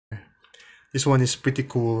This one is pretty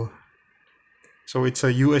cool. So it's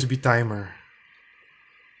a USB timer.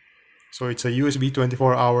 So it's a USB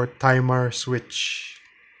 24-hour timer switch.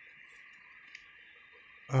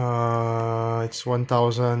 It's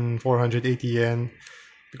 1,480 yen.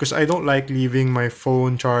 Because I don't like leaving my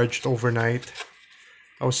phone charged overnight.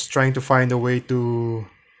 I was trying to find a way to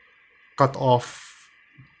cut off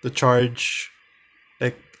the charge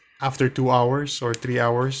like after 2 hours or 3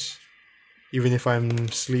 hours. Even if I'm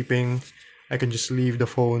sleeping, I can just leave the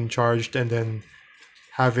phone charged and then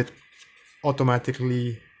have it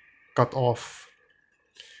automatically cut off.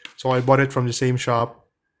 So I bought it from the same shop,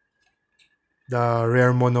 the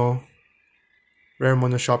Rare Mono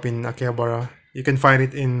shop in Akihabara. You can find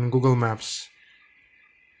it in Google Maps.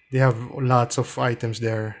 They have lots of items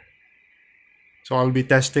there. So I'll be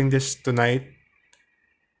testing this tonight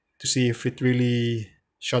to see if it really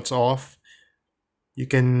shuts off. I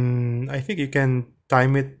think you can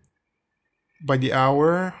time it by the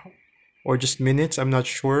hour or just minutes, I'm not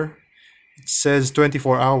sure. It says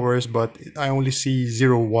 24 hours, but I only see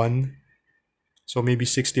 01. So maybe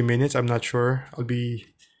 60 minutes, I'm not sure. I'll be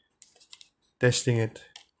testing it.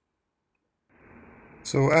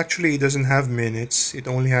 So actually it doesn't have minutes, it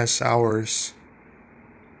only has hours.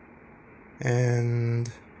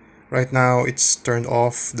 And right now it's turned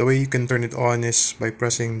off. The way you can turn it on is by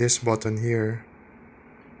pressing this button here.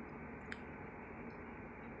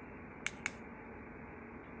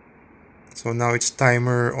 So now it's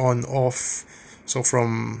timer on off. So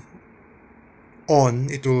from on,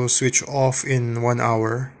 it will switch off in 1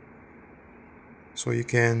 hour. So you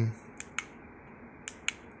can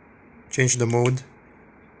change the mode.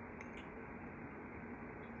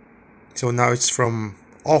 So now it's from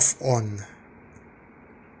off on.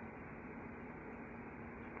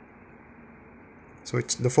 So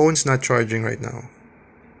the phone's not charging right now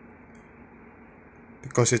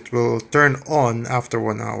because it will turn on after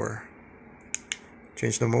 1 hour.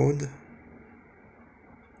 Change the mode.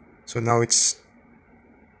 So now it's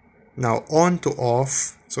on to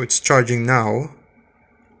off. So it's charging now.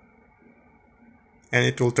 And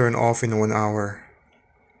it will turn off in 1 hour.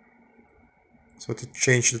 So to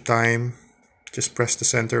change the time, just press the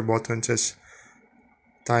center button. It says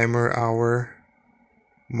timer hour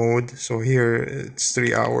mode. So here it's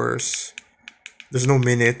 3 hours. There's no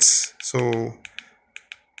minutes. So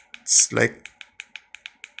it's like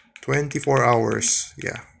 24 hours.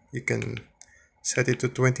 Yeah, you can set it to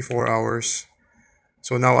 24 hours.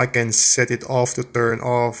 So now I can set it off to turn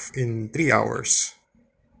off in 3 hours.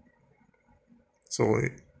 So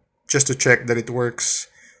just to check that it works.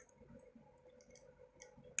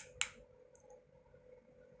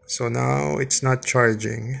 So now it's not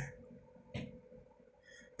charging,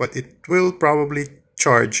 but it will probably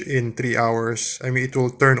charge in 3 hours. I mean, it will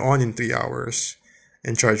turn on in 3 hours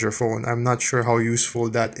and charge your phone. I'm not sure how useful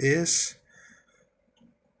that is,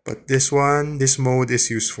 but this mode is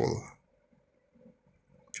useful.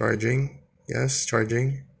 Charging, yes,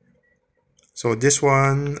 charging. So this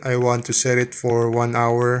one, I want to set it for 1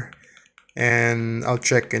 hour, and I'll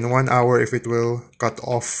check in 1 hour if it will cut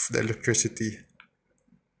off the electricity.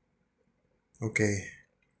 Okay,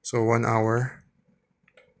 so 1 hour.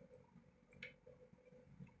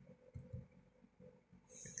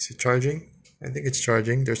 Is it charging? I think it's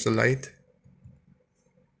charging. There's the light.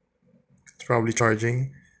 It's probably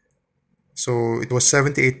charging. So it was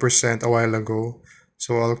 78% a while ago.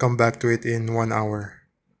 So I'll come back to it in 1 hour.